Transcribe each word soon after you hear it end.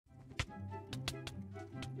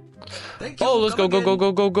Oh, let's go, go, go,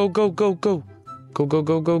 go, go, go, go, go, go. Go, go,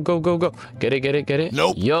 go, go, go, go, go. Get it, get it, get it?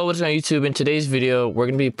 Nope. Yo, what's up, YouTube? In today's video, we're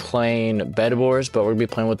going to be playing Bedwars, but we're going to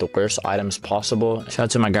be playing with the worst items possible. Shout out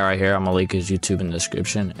to my guy right here. I'm going to link his YouTube in the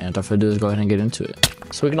description. And without further ado, let's go ahead and get into it.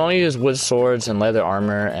 So we can only use wood swords and leather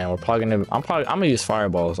armor, and we're probably going to... I'm going to use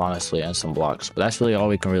fireballs, honestly, and some blocks. But that's really all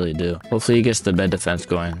we can really do. Hopefully he gets the bed defense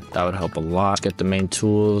going. That would help a lot. Let's get the main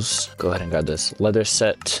tools. Go ahead and grab this leather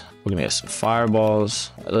set. We're gonna get some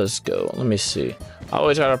fireballs. Let's go. Let me see. I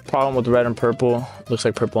always got a problem with red and purple. Looks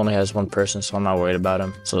like purple only has one person, so I'm not worried about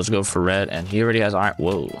him. So let's go for red, and he already has iron.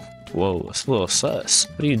 Whoa, whoa, it's a little sus.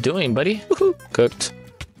 What are you doing, buddy? Woohoo. Cooked.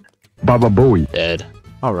 Baba Booey. Dead.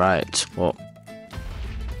 All right. Well,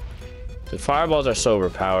 the fireballs are so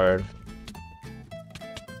overpowered.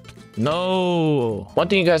 No. One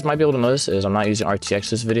thing you guys might be able to notice is I'm not using RTX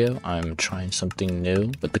this video. I'm trying something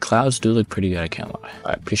new, but the clouds do look pretty good. I can't lie.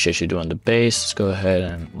 I appreciate you doing the base. Let's go ahead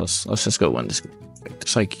and let's just go win this.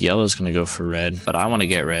 Looks like yellow's gonna go for red, but I want to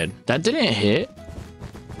get red. That didn't hit.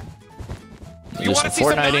 You want to see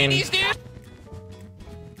some 90s, dude?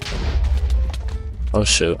 Oh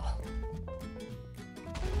shoot.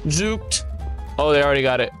 Juked. Oh, they already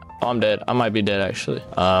got it. Oh, I'm dead. I might be dead actually.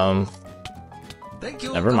 Thank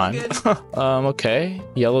you. Never mind. Okay.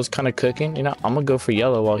 Yellow's kind of cooking. You know, I'm gonna go for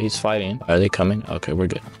yellow while he's fighting. Are they coming? Okay, we're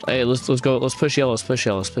good. Hey, let's go. Let's push yellow. Let's push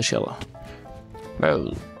yellow. Let's push yellow.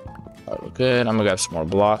 Bro. We're good. I'm gonna grab some more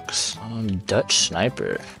blocks. Dutch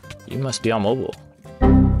sniper. You must be on mobile.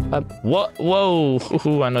 What? Whoa.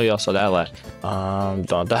 Ooh, I know y'all saw that lag.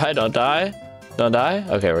 Don't die. Don't die. Don't die.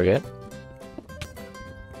 Okay, we're good.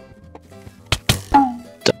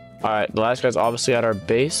 All right, the last guy's obviously at our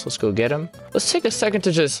base. Let's go get him. Let's take a second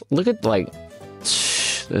to just look at, like,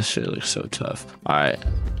 this shit looks so tough. All right,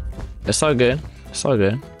 it's all good. It's all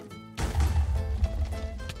good.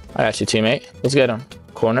 I got you, teammate. Let's get him.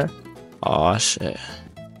 Corner. Oh shit.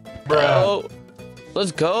 Bro,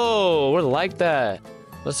 let's go. We're like that.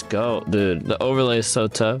 Let's go, dude. The overlay is so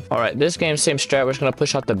tough. All right, this game, same strat. We're just gonna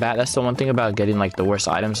push out the bat. That's the one thing about getting like the worst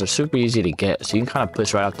items. They're super easy to get, so you can kind of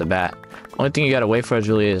push right out the bat. Only thing you gotta wait for is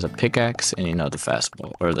really is a pickaxe and, you know, the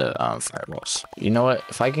fastball or the fireballs. You know what?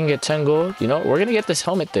 If I can get 10 gold, you know, we're gonna get this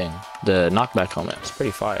helmet thing, the knockback helmet. It's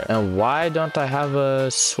pretty fire. And why don't I have a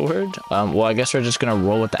sword? Well, I guess we're just gonna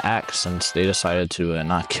roll with the axe since they decided to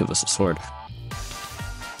not give us a sword.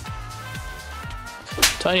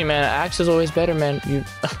 Telling you, man, axe is always better, man.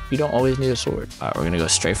 You don't always need a sword. All right, we're gonna go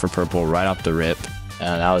straight for purple right off the rip.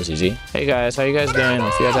 And that was easy. Hey guys, how you guys doing?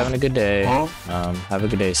 Hope you guys having a good day. Have a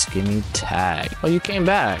good day. Skinny tag. Oh, you came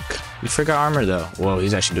back. You forgot armor though. Whoa,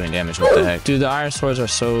 he's actually doing damage. What the heck? Dude, the iron swords are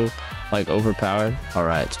so like overpowered. All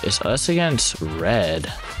right, it's us against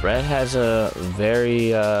red. Red has a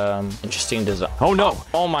very interesting design. Oh no.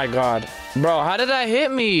 Oh my god. Bro, how did that hit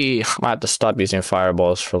me? I might have to stop using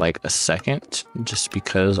fireballs for like a second just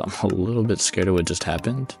because I'm a little bit scared of what just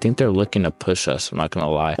happened. I think they're looking to push us. I'm not gonna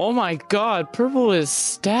lie. Oh my god, purple is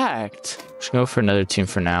stacked. Let's go for another team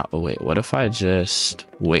for now. Oh wait, what if I just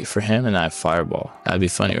wait for him and I fireball? That'd be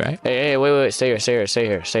funny, right? Hey, wait, stay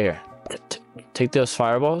here. Take those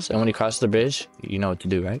fireballs, and when he crosses the bridge, you know what to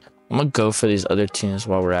do, right? I'm gonna go for these other teams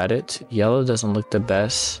while we're at it. Yellow doesn't look the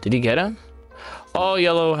best. Did he get him? Oh,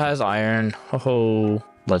 yellow has iron. Oh,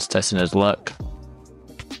 let's test in his luck.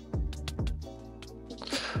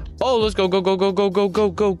 Oh, let's go. Go.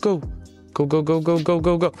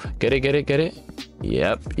 Get it.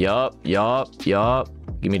 Yep.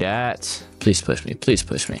 Give me that. Please push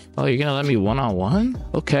me. Oh, you're gonna let me one-on-one?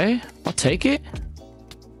 Okay, I'll take it.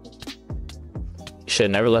 Should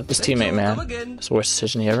have never left this teammate, man. It's the worst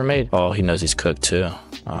decision he ever made. Oh, he knows he's cooked too.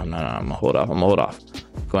 Oh, no, I'm gonna hold off.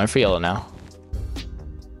 Going for yellow now.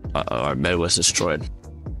 Uh-oh, our bed was destroyed.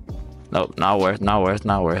 Nope, not worth. Not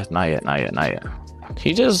yet.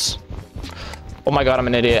 He just... Oh my god, I'm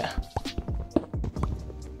an idiot.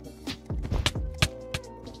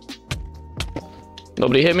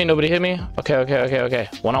 Nobody hit me. Okay.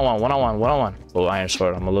 One-on-one. Oh, iron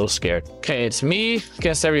sword. I'm a little scared. Okay, it's me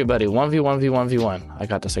against everybody. 1v1. I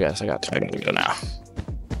got this. I gotta go now.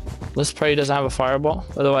 Let's pray he doesn't have a fireball.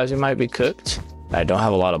 Otherwise, he might be cooked. I don't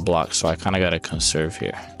have a lot of blocks, so I kind of gotta conserve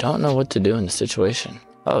here. Don't know what to do in the situation.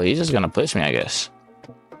 Oh, he's just gonna push me, I guess.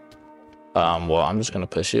 Well, I'm just gonna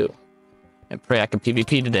push you. And pray I can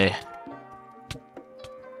PvP today.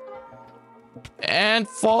 And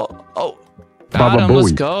fall. Oh. Got him,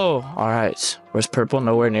 let's go. All right, where's purple?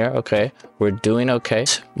 Nowhere near. Okay, we're doing okay.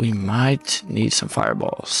 We might need some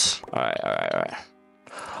fireballs. All right.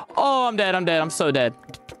 Oh, I'm dead. I'm so dead.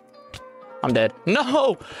 I'm dead.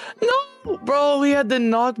 No, no, bro, he had the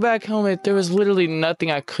knockback helmet. There was literally nothing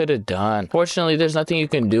I could have done. Fortunately, there's nothing you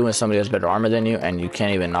can do when somebody has better armor than you, and you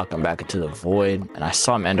can't even knock them back into the void. And I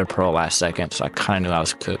saw him ender pearl last second, so I kind of knew I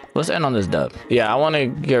was cooked. Let's end on this dub. Yeah, I want to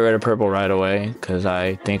get rid of purple right away because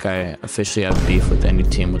I think I officially have beef with any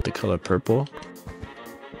team with the color purple.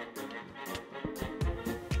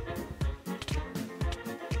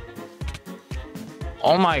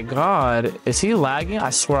 Oh my god, is he lagging? I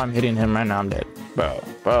swear I'm hitting him right now. I'm dead. Bro.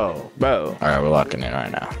 All right, we're locking in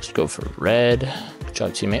right now. Let's go for red. Good job,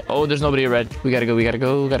 teammate. Oh, there's nobody at red. We gotta go.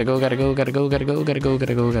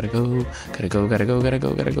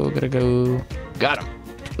 Got him.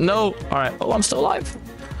 No. All right. Oh, I'm still alive.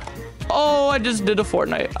 Oh, I just did a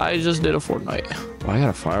Fortnite. Oh, I got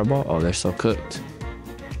a fireball. Oh, they're so cooked.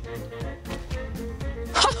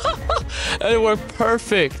 That worked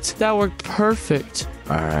perfect. That worked perfect.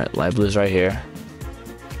 All right, light blue's right here.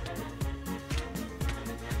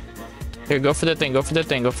 Here, go for that thing. Go for that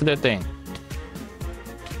thing.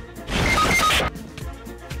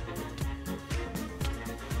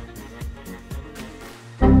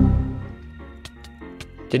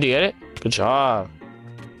 Did you get it? Good job.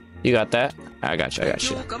 You got that? I got you.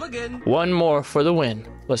 Come again. One more for the win.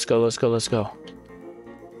 Let's go.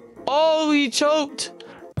 Oh, he choked.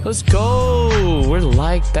 Let's go. We're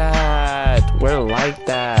like that.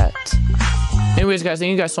 Anyways, guys, thank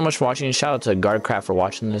you guys so much for watching. Shout out to Cubecraft for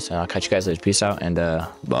watching this, and I'll catch you guys later. Peace out, and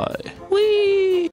bye. Whee!